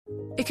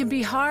It can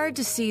be hard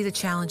to see the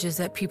challenges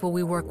that people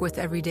we work with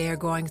every day are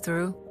going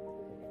through.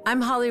 I'm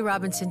Holly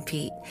Robinson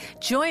Peete.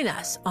 Join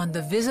us on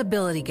The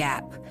Visibility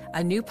Gap,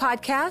 a new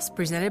podcast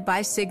presented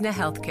by Cigna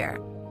Healthcare.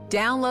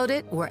 Download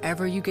it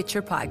wherever you get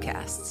your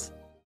podcasts.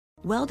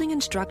 Welding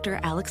instructor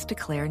Alex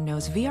DeClaire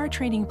knows VR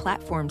training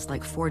platforms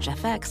like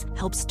ForgeFX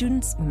help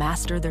students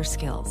master their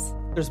skills.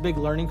 There's a big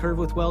learning curve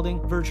with welding.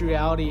 Virtual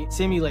reality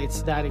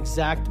simulates that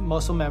exact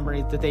muscle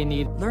memory that they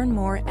need. Learn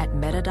more at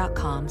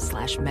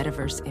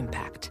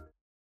meta.com/metaverseimpact.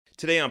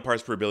 Today on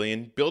Parts Per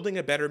Billion, building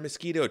a better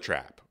mosquito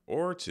trap,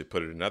 or to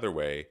put it another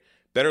way,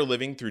 better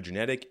living through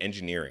genetic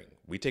engineering.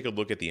 We take a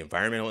look at the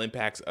environmental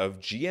impacts of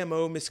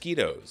GMO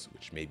mosquitoes,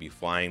 which may be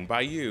flying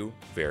by you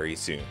very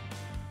soon.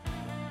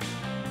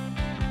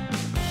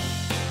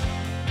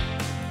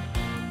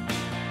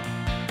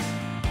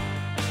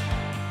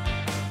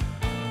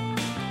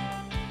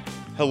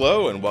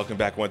 Hello, and welcome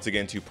back once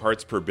again to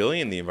Parts Per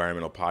Billion, the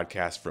environmental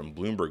podcast from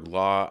Bloomberg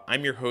Law.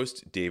 I'm your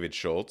host, David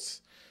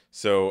Schultz.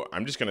 So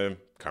I'm just going to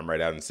come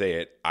right out and say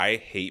it. I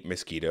hate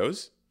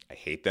mosquitoes. I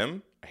hate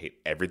them. I hate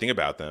everything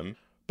about them.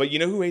 But you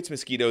know who hates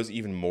mosquitoes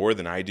even more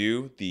than I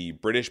do? The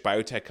British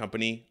biotech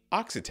company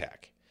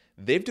Oxitec.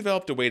 They've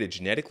developed a way to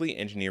genetically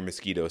engineer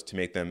mosquitoes to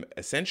make them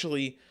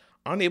essentially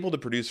unable to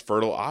produce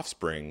fertile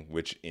offspring,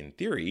 which in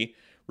theory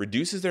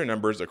reduces their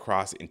numbers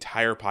across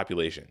entire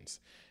populations.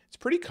 It's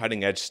pretty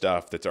cutting-edge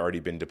stuff that's already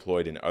been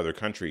deployed in other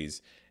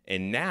countries,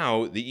 and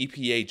now the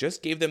EPA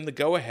just gave them the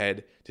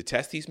go-ahead to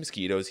test these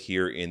mosquitoes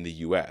here in the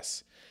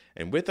U.S.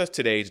 And with us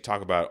today to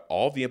talk about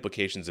all the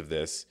implications of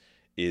this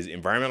is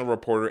environmental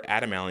reporter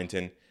Adam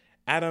Allington.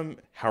 Adam,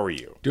 how are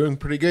you? Doing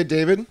pretty good,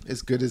 David.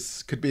 As good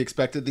as could be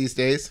expected these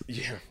days.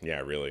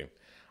 Yeah, really.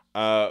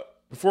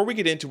 Before we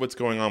get into what's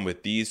going on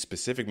with these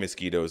specific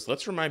mosquitoes,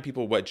 let's remind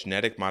people what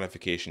genetic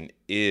modification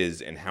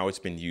is and how it's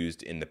been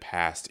used in the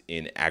past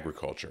in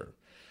agriculture.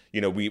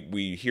 You know,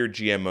 we hear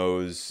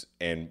GMOs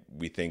and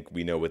we think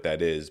we know what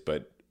that is,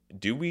 but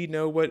do we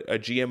know what a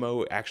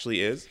GMO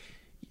actually is?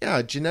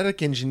 Yeah,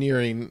 genetic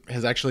engineering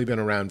has actually been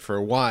around for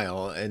a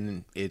while,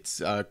 and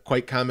it's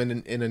quite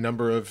common in a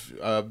number of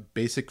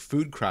basic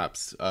food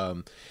crops.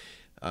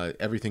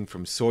 Everything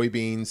from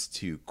soybeans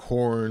to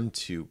corn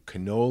to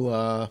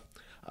canola,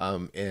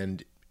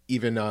 and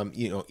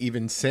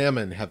even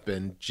salmon have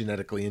been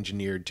genetically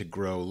engineered to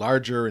grow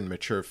larger and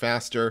mature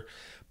faster.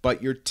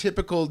 But your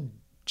typical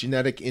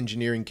genetic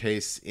engineering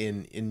case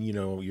in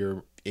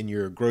your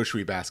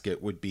grocery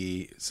basket would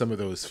be some of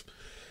those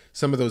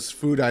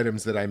food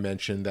items that I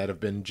mentioned that have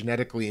been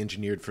genetically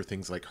engineered for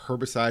things like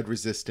herbicide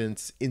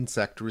resistance,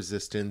 insect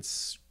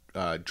resistance,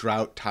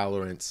 drought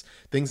tolerance,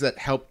 things that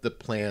help the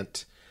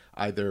plant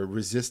either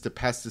resist a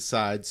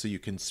pesticide so you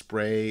can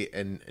spray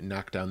and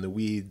knock down the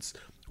weeds,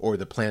 or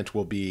the plant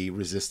will be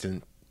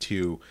resistant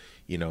to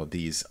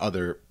these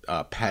other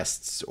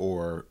pests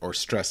or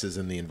stresses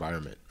in the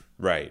environment.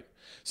 Right.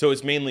 So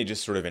it's mainly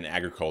just sort of an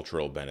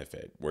agricultural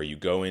benefit where you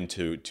go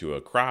into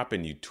a crop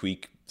and you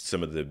tweak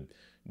some of the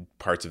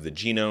parts of the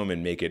genome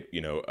and make it,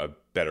 a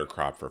better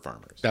crop for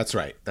farmers. That's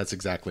right. That's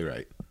exactly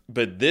right.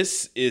 But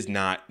this is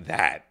not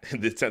that.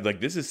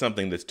 This is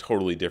something that's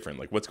totally different.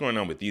 Like, what's going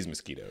on with these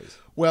mosquitoes?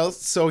 Well,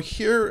 so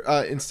here,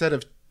 instead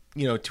of,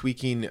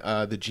 tweaking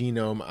the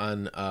genome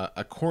on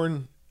a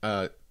corn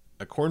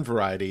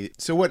variety,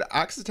 so what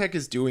Oxitec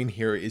is doing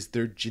here is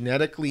they're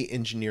genetically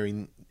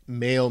engineering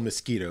male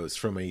mosquitoes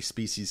from a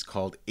species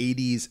called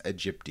Aedes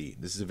aegypti.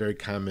 This is a very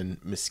common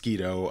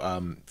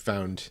mosquito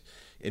found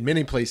in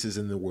many places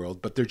in the world,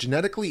 but they're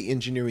genetically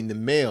engineering the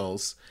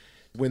males.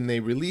 When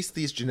they release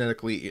these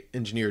genetically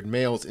engineered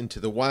males into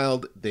the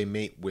wild, they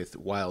mate with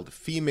wild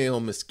female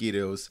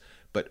mosquitoes,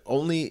 but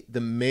only the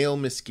male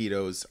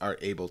mosquitoes are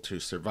able to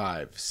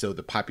survive. So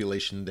the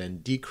population then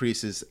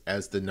decreases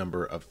as the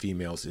number of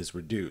females is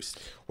reduced.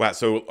 Wow.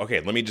 So, okay,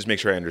 let me just make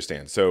sure I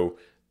understand. So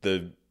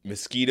the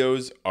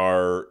mosquitoes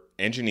are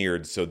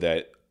engineered so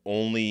that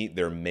only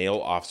their male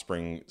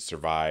offspring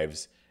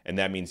survives, and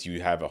that means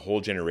you have a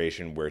whole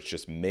generation where it's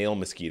just male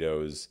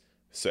mosquitoes.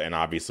 So, and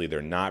obviously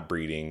they're not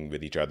breeding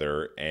with each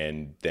other,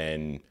 and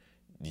then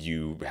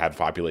you have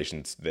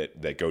populations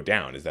that go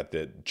down. Is that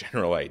the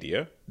general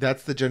idea?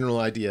 That's the general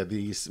idea.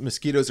 These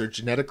mosquitoes are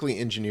genetically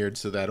engineered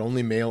so that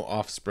only male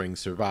offspring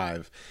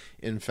survive.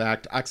 In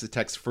fact,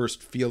 Oxitec's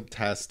first field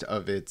test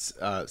of its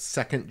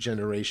second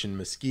generation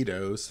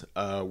mosquitoes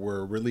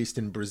were released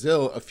in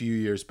Brazil a few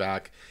years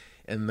back,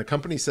 and the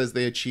company says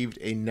they achieved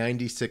a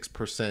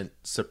 96%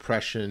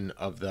 suppression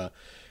of the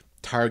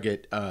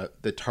target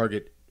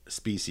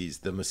species,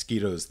 the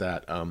mosquitoes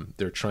that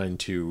they're trying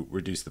to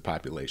reduce the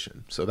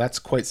population. So that's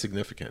quite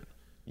significant.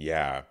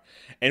 Yeah.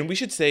 And we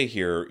should say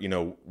here,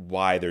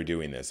 why they're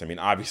doing this. I mean,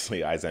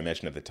 obviously, as I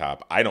mentioned at the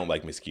top, I don't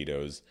like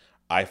mosquitoes.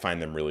 I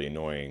find them really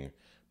annoying.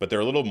 But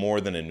they're a little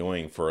more than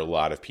annoying for a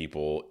lot of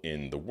people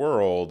in the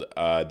world.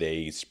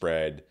 They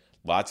spread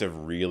lots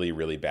of really,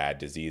 really bad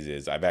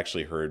diseases. I've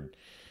actually heard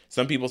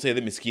some people say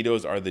that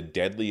mosquitoes are the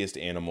deadliest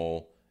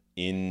animal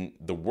in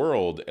the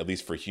world, at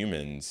least for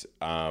humans.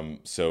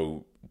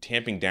 So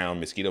tamping down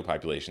mosquito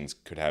populations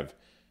could have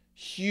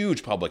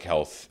huge public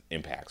health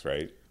impacts,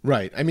 right?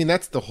 Right. I mean,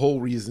 that's the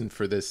whole reason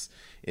for this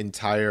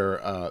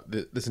entire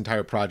this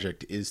entire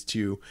project, is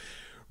to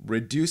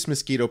reduce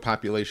mosquito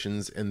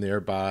populations and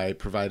thereby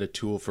provide a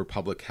tool for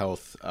public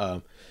health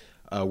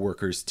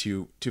workers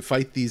to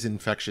fight these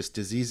infectious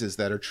diseases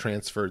that are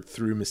transferred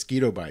through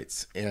mosquito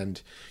bites.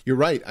 And you're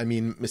right. I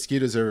mean,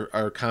 mosquitoes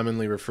are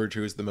commonly referred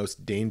to as the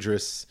most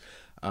dangerous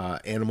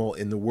animal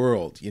in the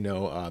world.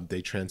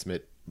 They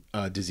transmit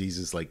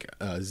diseases like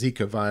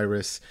Zika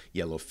virus,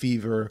 yellow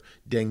fever,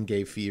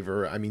 dengue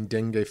fever. I mean,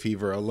 dengue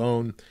fever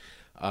alone,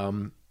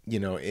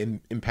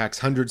 impacts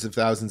hundreds of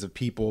thousands of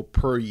people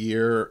per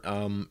year,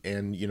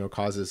 and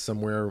causes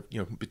somewhere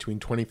between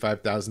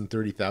 25,000,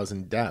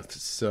 30,000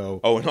 deaths.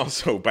 So and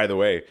also, by the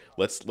way,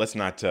 let's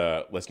not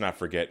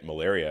forget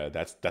malaria.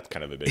 That's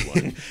kind of a big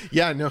one.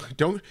 Yeah, no,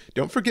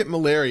 don't forget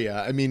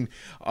malaria. I mean,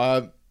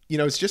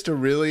 it's just a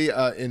really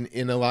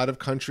in a lot of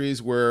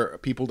countries where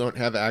people don't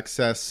have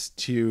access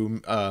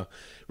to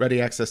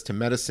ready access to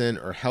medicine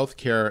or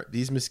healthcare,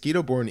 these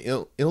mosquito-borne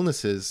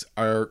illnesses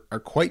are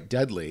quite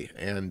deadly,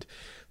 and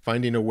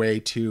finding a way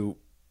to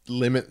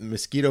limit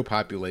mosquito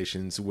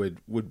populations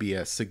would be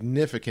a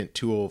significant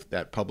tool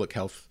that public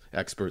health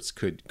experts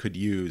could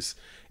use.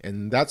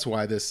 And that's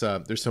why there's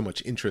so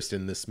much interest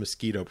in this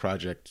mosquito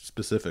project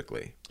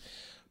specifically.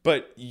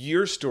 But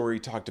your story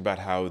talked about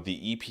how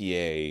the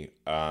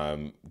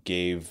EPA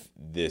gave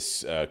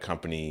this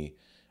company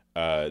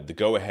the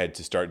go-ahead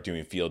to start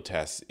doing field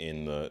tests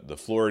in the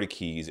Florida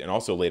Keys and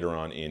also later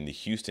on in the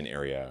Houston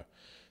area.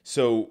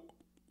 So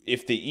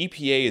if the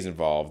EPA is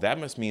involved, that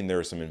must mean there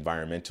are some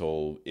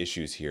environmental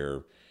issues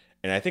here.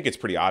 And I think it's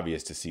pretty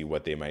obvious to see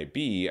what they might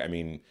be. I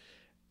mean,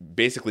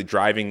 basically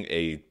driving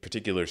a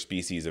particular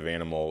species of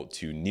animal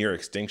to near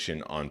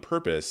extinction on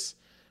purpose,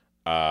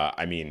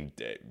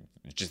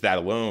 just that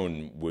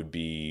alone would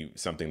be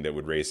something that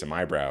would raise some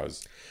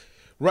eyebrows.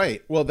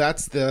 Right. Well,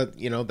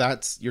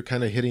 you're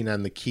kind of hitting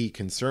on the key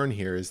concern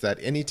here, is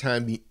that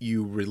anytime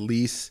you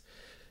release,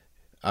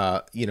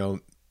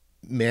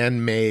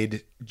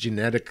 man-made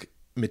genetic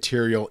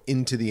material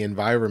into the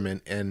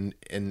environment and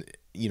in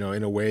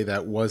a way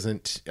that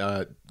wasn't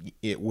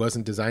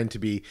designed to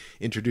be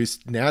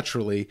introduced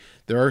naturally,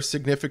 there are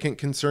significant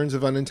concerns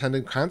of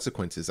unintended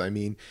consequences. I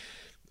mean,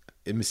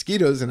 in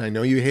mosquitoes, and I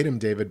know you hate them,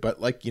 David,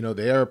 but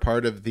they are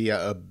part of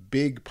a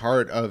big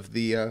part of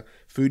the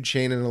food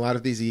chain in a lot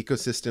of these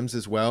ecosystems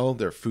as well.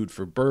 They're food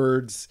for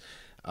birds,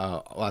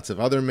 lots of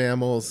other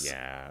mammals.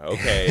 Yeah.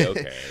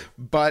 Okay.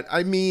 But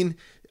I mean,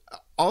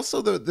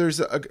 also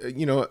there's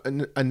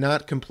a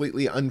not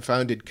completely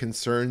unfounded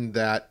concern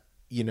that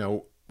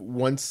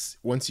once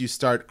you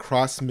start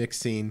cross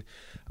mixing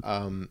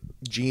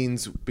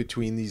genes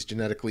between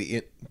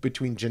genetically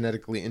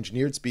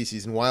engineered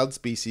species and wild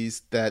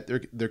species, that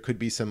there could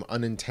be some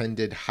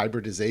unintended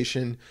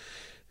hybridization,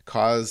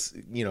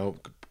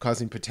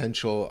 causing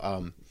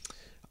potential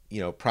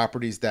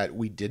properties that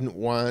we didn't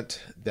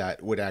want,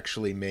 that would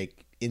actually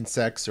make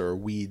insects or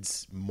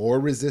weeds more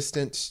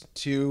resistant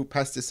to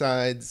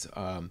pesticides,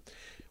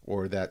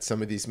 or that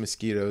some of these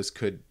mosquitoes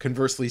could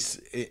conversely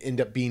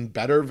end up being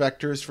better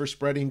vectors for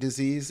spreading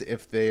disease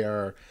if they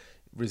are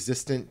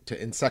resistant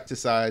to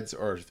insecticides,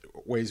 or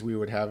ways we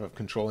would have of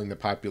controlling the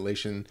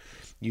population.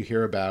 You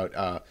hear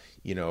about,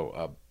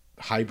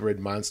 hybrid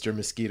monster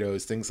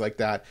mosquitoes, things like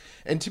that.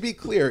 And to be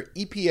clear,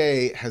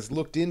 EPA has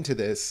looked into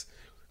this.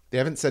 They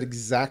haven't said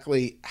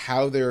exactly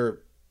how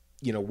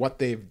what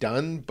they've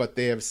done, but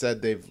they have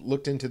said they've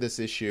looked into this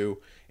issue,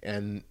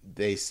 and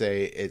they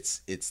say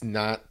it's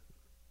not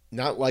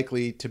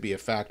likely to be a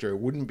factor. It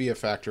wouldn't be a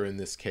factor in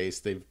this case.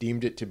 They've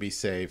deemed it to be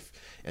safe,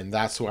 and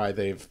that's why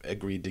they've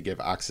agreed to give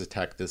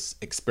Oxitec this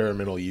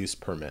experimental use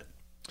permit.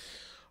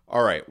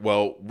 All right.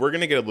 Well, we're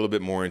going to get a little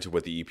bit more into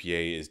what the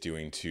EPA is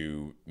doing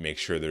to make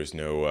sure there's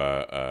no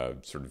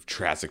sort of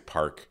Jurassic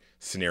Park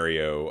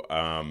scenario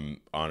on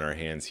our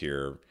hands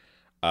here.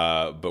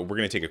 But we're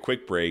going to take a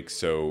quick break,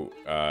 so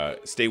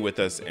stay with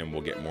us, and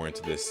we'll get more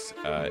into this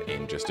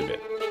in just a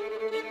bit.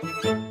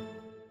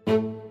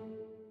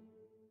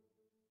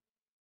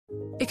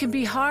 It can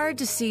be hard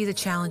to see the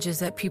challenges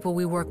that people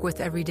we work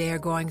with every day are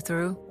going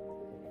through.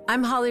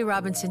 I'm Holly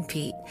Robinson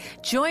Peete.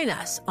 Join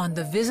us on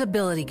The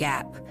Visibility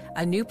Gap,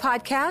 a new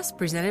podcast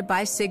presented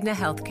by Cigna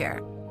Healthcare.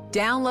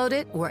 Download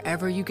it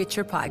wherever you get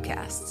your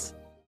podcasts.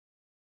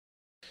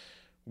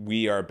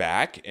 We are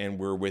back, and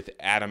we're with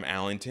Adam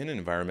Allington, an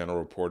environmental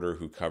reporter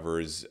who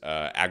covers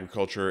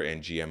agriculture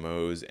and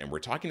GMOs, and we're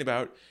talking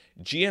about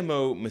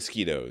GMO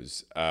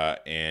mosquitoes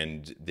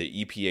and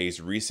the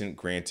EPA's recent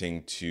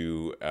granting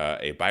to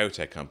a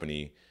biotech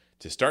company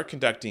to start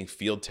conducting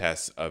field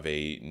tests of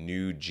a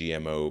new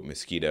GMO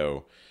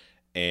mosquito.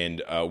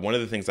 And one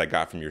of the things I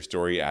got from your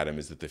story, Adam,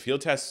 is that the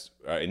field tests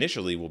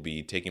initially will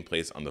be taking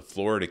place on the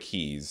Florida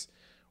Keys,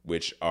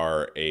 which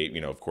are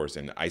of course,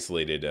 an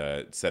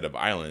isolated set of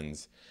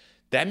islands.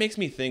 That makes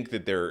me think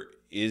that there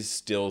is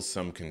still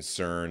some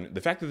concern.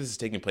 The fact that this is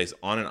taking place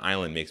on an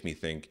island makes me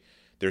think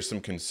there's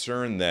some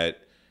concern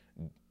that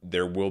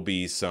there will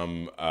be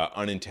some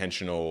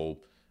unintentional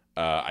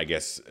I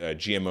guess, a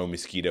GMO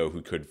mosquito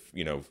who could,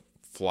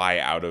 fly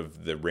out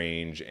of the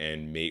range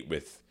and mate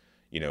with,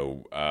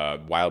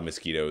 wild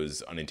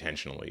mosquitoes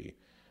unintentionally.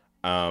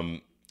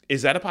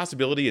 Is that a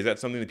possibility? Is that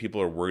something that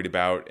people are worried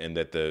about and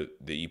that the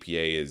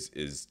EPA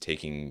is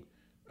taking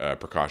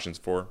precautions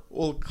for?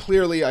 Well,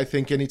 clearly, I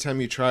think anytime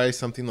you try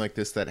something like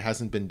this that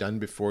hasn't been done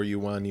before, you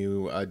want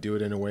to do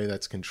it in a way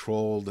that's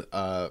controlled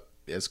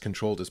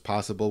as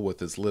possible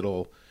with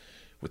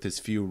as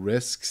few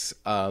risks.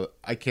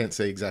 I can't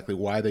say exactly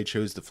why they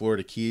chose the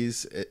Florida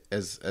Keys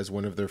as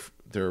one of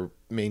their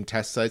main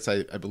test sites.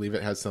 I believe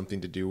it has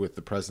something to do with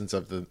the presence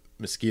of the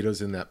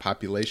mosquitoes in that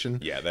population.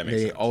 Yeah, that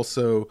makes sense. They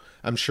also,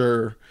 I'm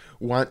sure,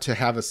 want to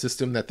have a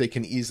system that they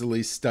can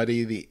easily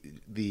study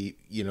the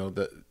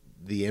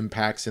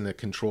impacts in a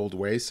controlled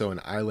way. So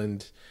an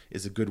island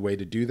is a good way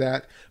to do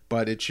that.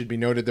 But it should be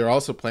noted they're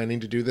also planning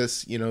to do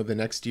this, the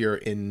next year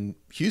in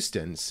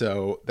Houston.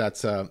 So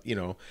that's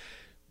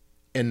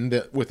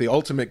with the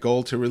ultimate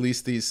goal to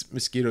release these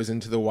mosquitoes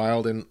into the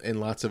wild and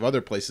lots of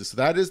other places. So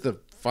that is the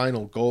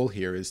final goal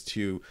here, is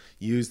to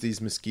use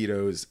these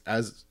mosquitoes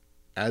as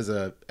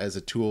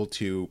a tool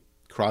to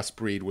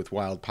crossbreed with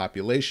wild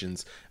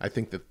populations. I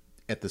think that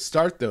at the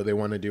start, though, they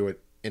want to do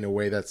it in a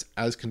way that's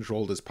as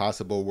controlled as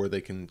possible, where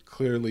they can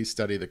clearly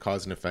study the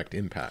cause and effect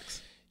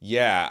impacts.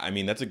 Yeah, I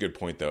mean, that's a good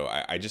point, though.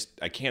 I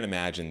can't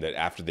imagine that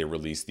after they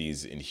release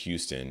these in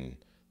Houston,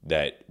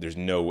 that there's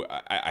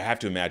I have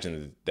to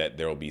imagine that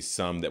there will be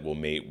some that will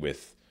mate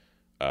with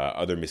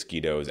other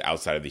mosquitoes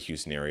outside of the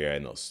Houston area,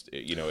 and they'll,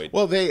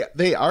 Well,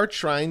 they are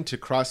trying to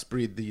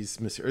crossbreed these,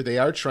 or they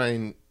are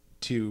trying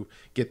to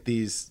get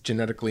these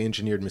genetically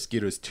engineered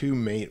mosquitoes to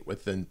mate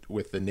with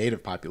the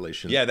native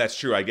population. Yeah, that's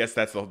true. I guess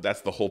that's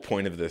the whole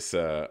point of this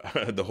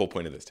the whole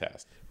point of this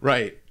test.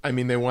 Right. I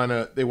mean, they want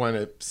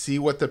to see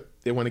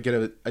they want to get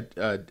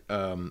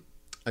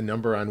a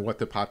number on what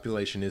the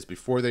population is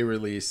before they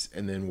release,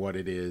 and then what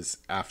it is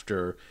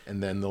after,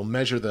 and then they'll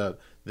measure the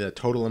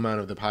total amount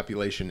of the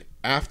population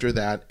after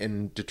that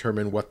and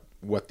determine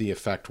what the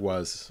effect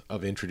was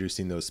of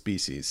introducing those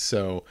species.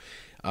 So,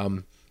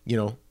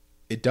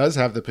 it does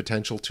have the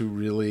potential to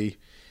really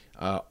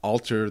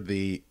alter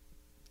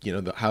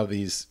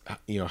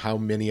how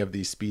many of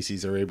these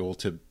species are able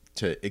to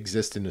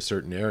exist in a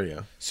certain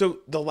area. So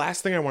the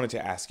last thing I wanted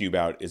to ask you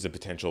about is a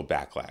potential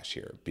backlash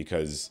here,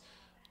 because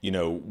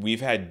we've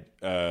had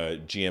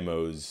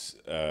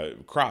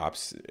GMOs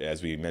crops,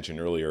 as we mentioned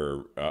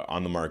earlier,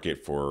 on the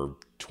market for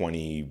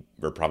 20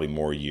 or probably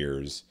more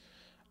years.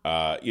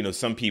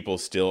 Some people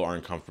still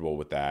aren't comfortable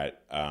with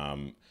that.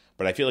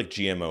 But I feel like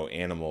GMO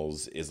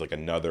animals is like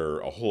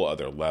a whole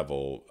other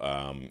level.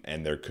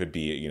 And there could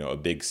be, a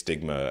big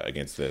stigma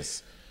against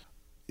this.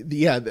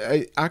 Yeah,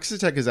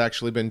 Oxitec has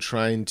actually been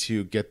trying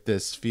to get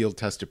this field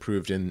test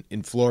approved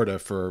in Florida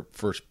for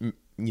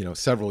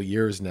several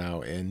years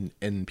now,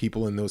 and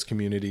people in those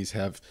communities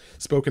have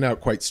spoken out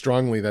quite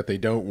strongly that they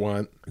don't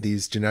want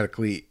these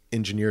genetically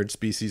engineered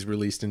species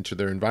released into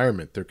their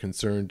environment. They're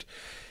concerned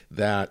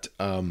that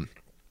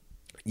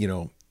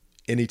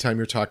anytime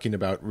you're talking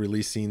about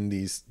releasing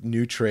these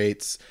new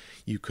traits,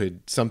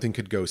 something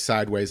could go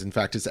sideways. In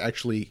fact, it's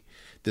actually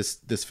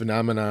this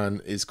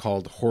phenomenon is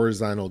called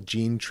horizontal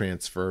gene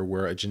transfer,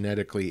 where a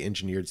genetically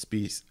engineered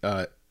species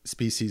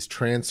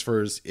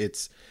transfers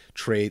its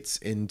traits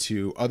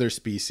into other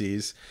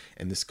species,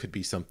 and this could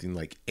be something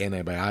like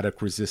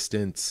antibiotic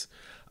resistance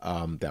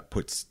that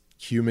puts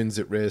humans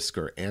at risk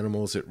or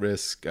animals at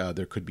risk.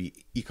 There could be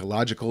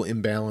ecological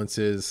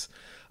imbalances,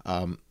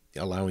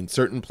 allowing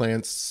certain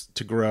plants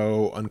to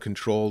grow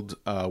uncontrolled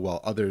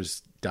while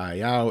others die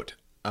out.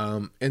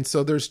 And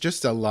so there's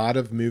just a lot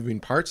of moving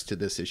parts to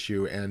this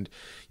issue, and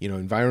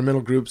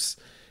environmental groups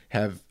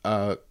have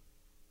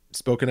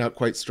spoken out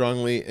quite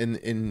strongly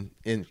in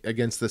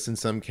against this in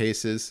some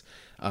cases.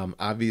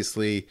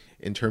 Obviously,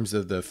 in terms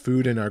of the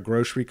food in our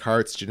grocery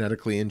carts,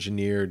 genetically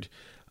engineered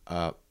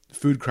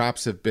food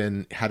crops have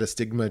had a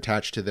stigma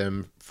attached to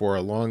them for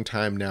a long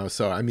time now.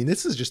 So, I mean,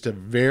 this is just a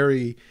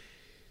very,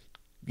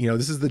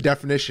 this is the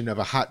definition of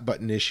a hot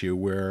button issue,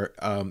 where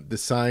the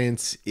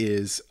science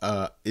is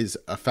a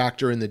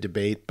factor in the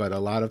debate, but a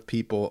lot of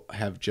people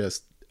have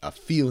just a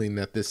feeling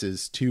that this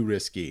is too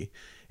risky.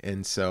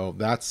 And so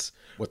that's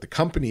what the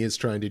company is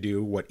trying to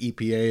do, what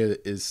EPA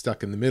is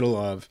stuck in the middle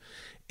of.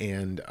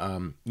 And,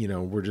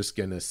 we're just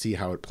going to see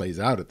how it plays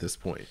out at this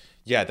point.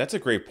 Yeah, that's a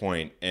great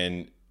point.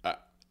 And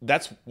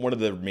that's one of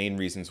the main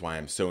reasons why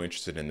I'm so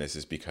interested in this,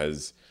 is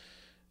because,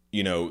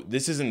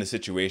 this isn't a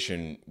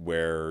situation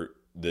where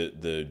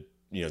the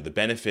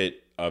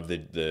benefit of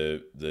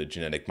the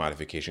genetic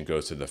modification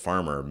goes to the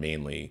farmer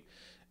mainly,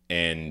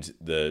 and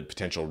the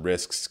potential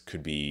risks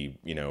could be,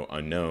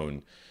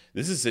 unknown.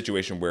 This is a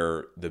situation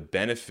where the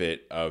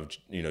benefit of,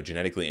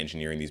 genetically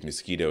engineering these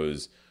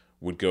mosquitoes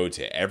would go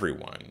to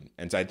everyone.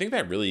 And so I think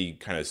that really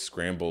kind of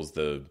scrambles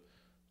the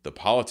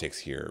politics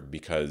here,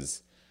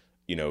 because,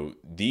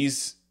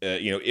 these,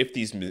 if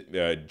these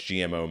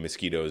GMO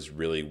mosquitoes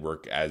really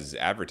work as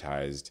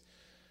advertised,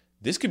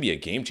 this could be a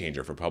game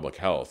changer for public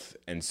health.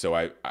 And so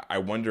I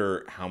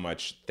wonder how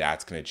much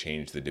that's going to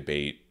change the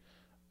debate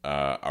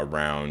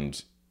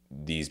around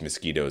these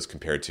mosquitoes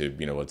compared to,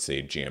 let's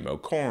say GMO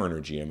corn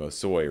or GMO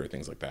soy or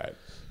things like that.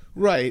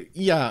 Right.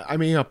 Yeah. I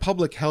mean, a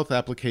public health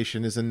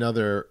application is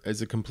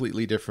a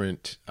completely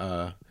different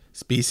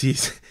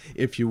species,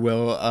 if you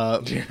will,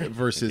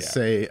 versus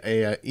say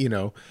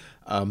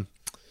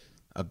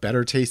a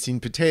better tasting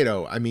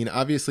potato. I mean,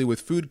 obviously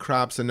with food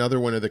crops, another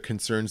one of the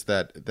concerns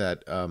that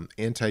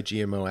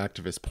anti-GMO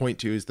activists point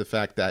to is the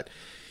fact that,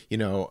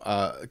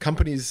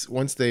 companies,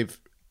 once they've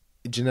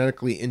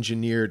genetically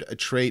engineered a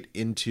trait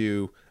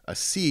into a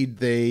seed,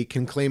 they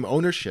can claim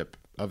ownership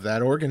of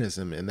that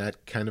organism, and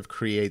that kind of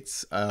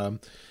creates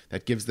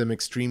that gives them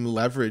extreme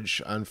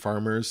leverage on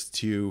farmers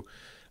to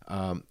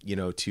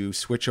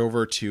switch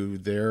over to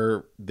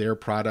their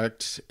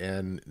product,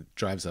 and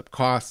drives up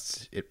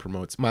costs. It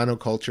promotes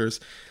monocultures.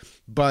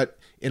 But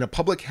in a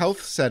public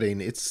health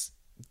setting, it's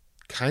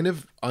kind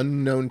of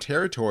unknown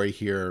territory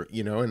here,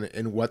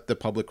 and what the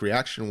public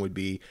reaction would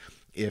be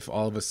if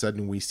all of a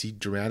sudden we see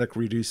dramatic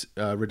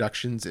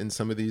reductions in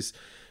some of these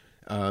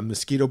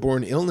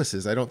mosquito-borne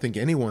illnesses. I don't think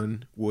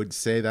anyone would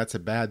say that's a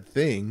bad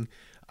thing.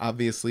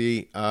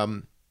 Obviously,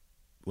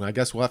 well, I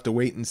guess we'll have to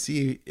wait and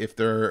see if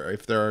there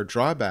are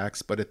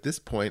drawbacks. But at this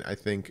point, I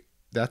think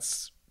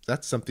that's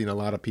something a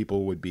lot of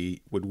people would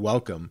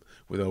welcome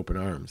with open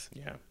arms.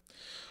 Yeah.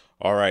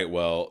 All right.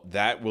 Well,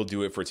 that will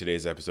do it for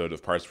today's episode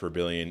of Parts Per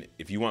Billion.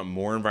 If you want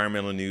more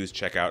environmental news,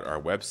 check out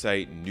our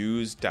website,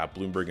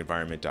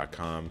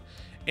 news.bloombergenvironment.com.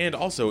 And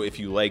also, if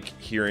you like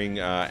hearing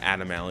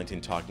Adam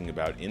Allington talking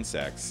about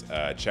insects,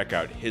 check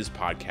out his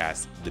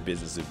podcast, The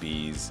Business of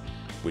Bees,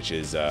 which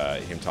is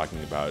him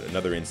talking about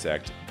another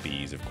insect,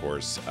 bees, of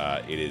course.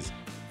 It is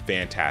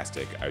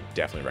fantastic. I would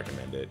definitely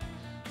recommend it.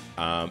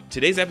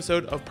 Today's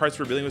episode of Parts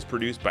Per Billion was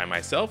produced by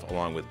myself,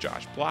 along with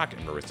Josh Block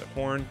and Marissa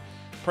Horn.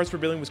 Parts Per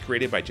Billion was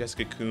created by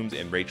Jessica Coombs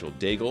and Rachel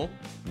Daigle.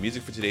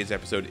 Music for today's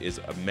episode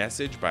is A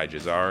Message by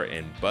Jazar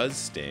and Buzz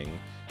Sting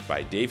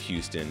by Dave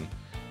Houston,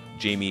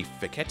 Jamie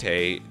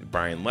Fekete,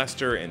 Brian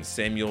Lester, and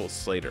Samuel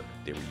Slater.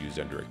 They were used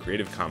under a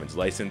Creative Commons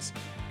license.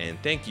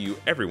 And thank you,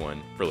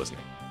 everyone, for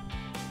listening.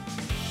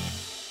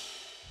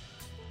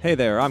 Hey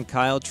there, I'm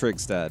Kyle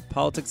Trigstad,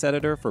 politics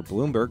editor for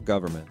Bloomberg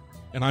Government.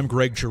 And I'm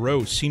Greg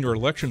Giroux, senior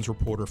elections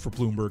reporter for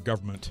Bloomberg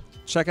Government.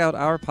 Check out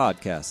our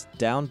podcast,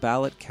 Down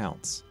Ballot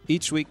Counts.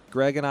 Each week,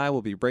 Greg and I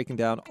will be breaking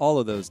down all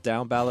of those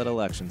down ballot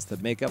elections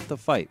that make up the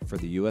fight for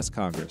the U.S.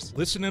 Congress.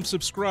 Listen and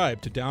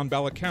subscribe to Down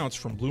Ballot Counts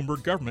from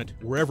Bloomberg Government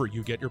wherever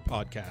you get your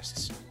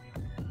podcasts.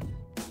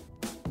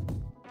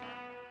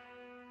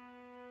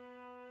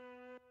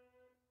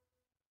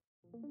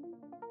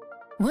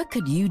 What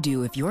could you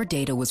do if your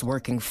data was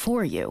working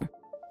for you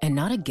and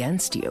not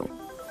against you?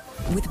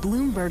 With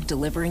Bloomberg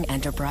delivering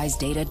enterprise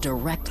data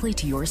directly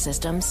to your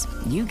systems,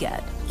 you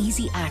get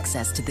easy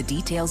access to the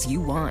details you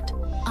want,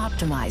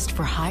 optimized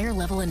for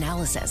higher-level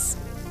analysis,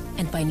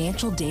 and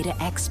financial data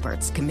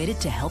experts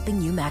committed to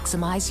helping you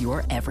maximize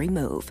your every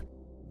move.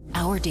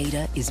 Our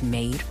data is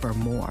made for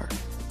more,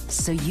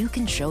 so you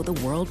can show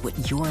the world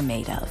what you're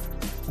made of.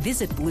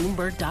 Visit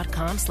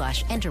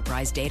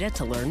Bloomberg.com/enterprise data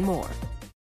to learn more.